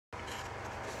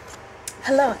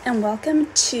Hello and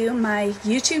welcome to my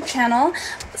YouTube channel.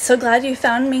 So glad you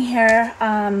found me here.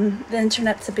 The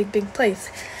internet's a big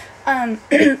place.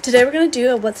 Today we're going to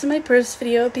do a what's in my purse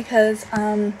video because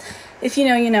if you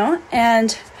know, you know,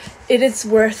 and it is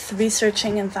worth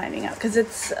researching and finding out because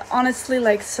it's honestly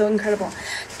like so incredible.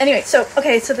 Anyway, so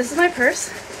this is my purse.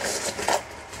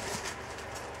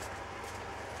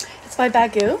 It's by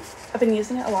Baggu. I've been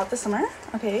using it a lot this summer.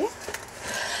 Okay.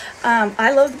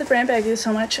 I love the brand Baggu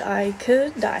so much I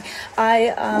could die.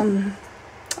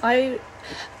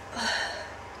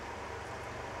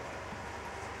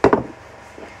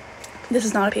 This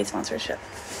is not a paid sponsorship.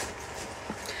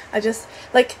 I just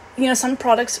like, you know, some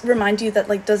products remind you that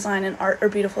like design and art are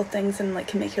beautiful things and like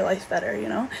can make your life better, you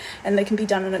know, and they can be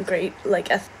done in a great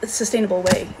like sustainable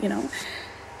way, you know,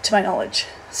 to my knowledge.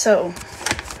 So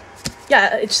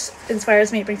yeah, it just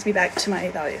inspires me. It brings me back to my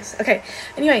values. Okay.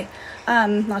 Anyway,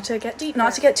 not to get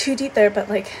too deep there, but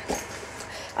like,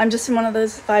 I'm just in one of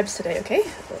those vibes today. Okay.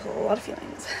 A lot of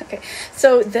feelings. Okay.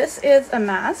 So this is a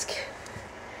mask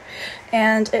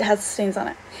and it has stains on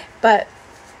it, but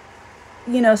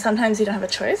you know, sometimes you don't have a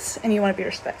choice and you want to be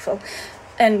respectful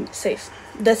and safe.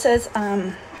 This is,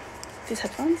 these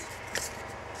headphones.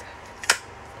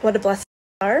 What a blessing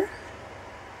they are.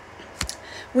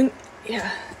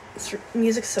 Yeah.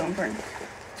 Music's so important.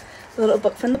 A little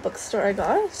book from the bookstore I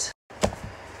got.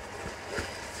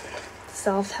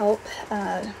 Self-help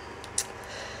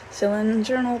fill-in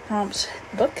journal prompt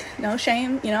book. No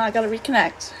shame, you know, I gotta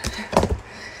reconnect.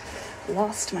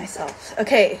 Lost myself.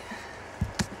 Okay.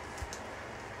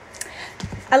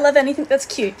 I love anything that's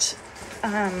cute.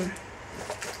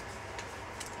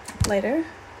 Lighter.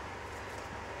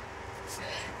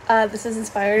 This is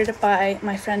inspired by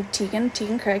my friend Tegan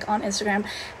Craig on Instagram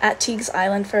at Teague's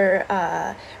Island for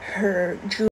her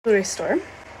jewelry store.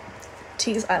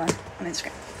 Teague's Island on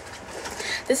Instagram.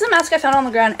 This is a mask I found on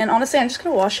the ground, and honestly, I'm just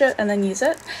gonna wash it and then use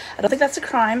it. I don't think that's a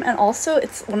crime, and also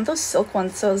it's one of those silk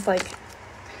ones, so it's like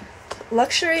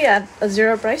luxury at a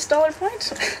zero price dollar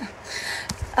point.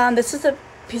 This is a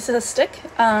piece of a stick.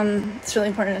 It's really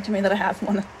important to me that I have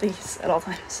one of these at all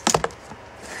times.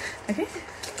 Okay.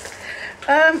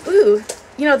 Ooh,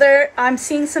 you know, I'm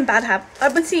seeing some bad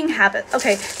I've been seeing habits.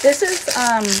 Okay, this is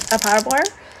a power bar.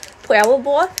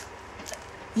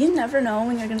 You never know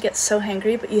when you're gonna get so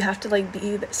hangry, but you have to like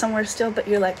be somewhere still, but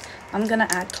you're like, I'm gonna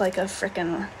act like a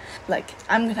frickin', like,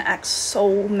 I'm gonna act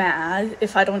so mad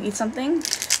if I don't eat something.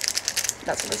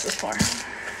 That's what this is for.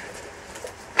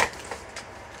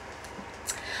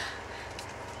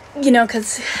 You know,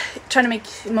 because trying to make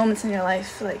moments in your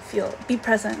life, like, be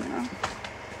present, you know.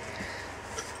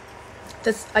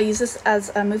 I use this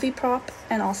as a movie prop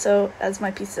and also as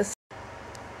my piece of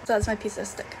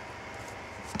stick.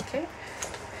 Okay.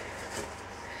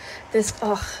 This,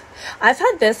 I've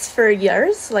had this for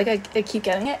years. Like I keep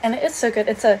getting it, and it is so good.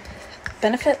 It's a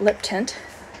Benefit lip tint.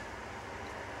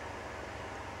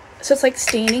 So it's like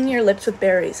staining your lips with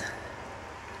berries.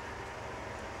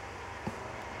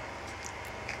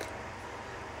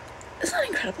 Isn't that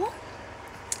incredible?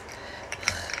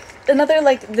 Another,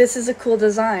 like, this is a cool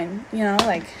design, you know,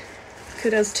 like,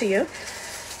 kudos to you.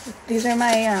 These are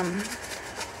my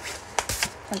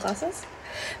sunglasses.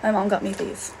 My mom got me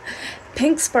these.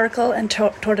 Pink sparkle and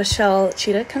tortoiseshell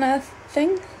cheetah kind of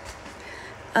thing.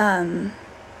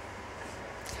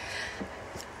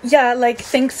 Yeah, like,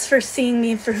 thanks for seeing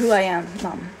me for who I am,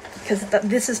 Mom, because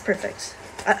this is perfect.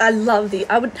 I love the,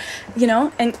 I would, you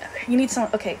know, and you need some,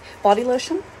 okay, body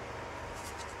lotion.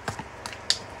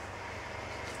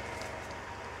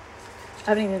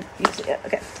 I haven't even used it yet.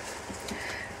 Okay.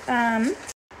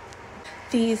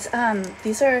 These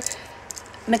are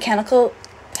mechanical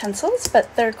pencils,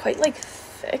 but they're quite like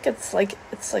thick. It's like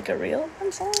a real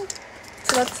pencil.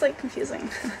 So that's like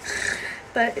confusing.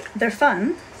 But they're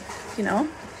fun, you know.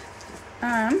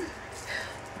 A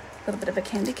little bit of a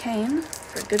candy cane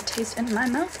for good taste in my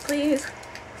mouth, please.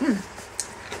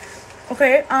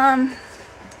 Okay,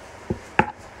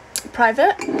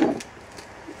 Private.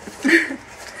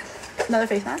 Another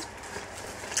face mask.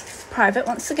 Private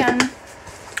once again.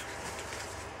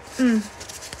 Do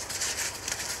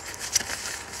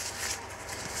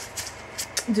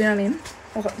you know what I mean?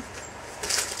 Okay.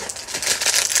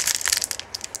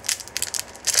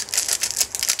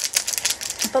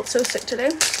 I felt so sick today.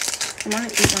 I want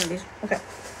to eat one of these. Okay.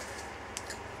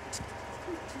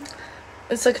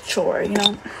 It's like a chore, you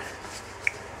know.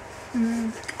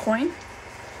 Coin.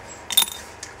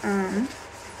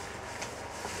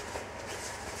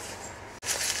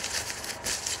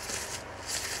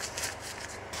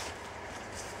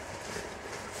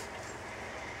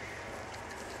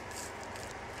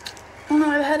 Oh no,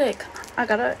 I have a headache. I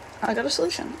got a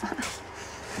solution.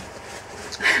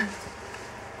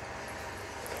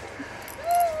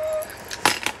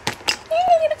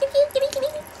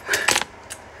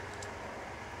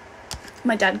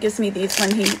 My dad gives me these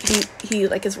when he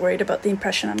like is worried about the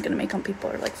impression I'm gonna make on people,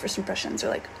 or like first impressions, or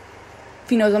like if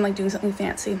he knows I'm like doing something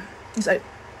fancy. He's like,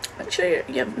 make sure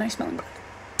you have nice smelling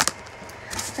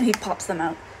breath. And he pops them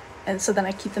out, and so then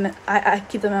I keep them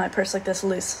in my purse like this,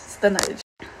 loose. So then I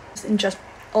just ingest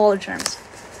all the germs.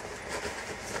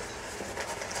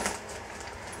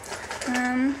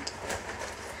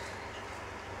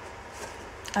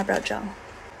 Eyebrow gel,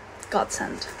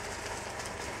 godsend.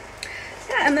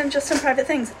 Yeah, and then just some private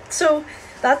things. So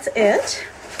that's it.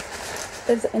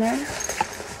 There's the inner.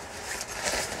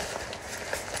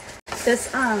 This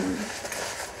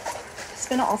it's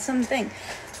been an awesome thing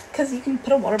because you can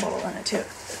put a water bottle in it too.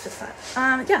 It's just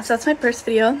that. Yeah, so that's my purse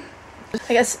video.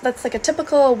 I guess that's like a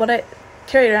typical what I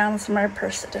carry around summer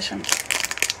purse edition.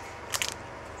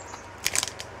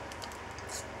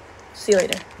 See you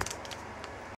later.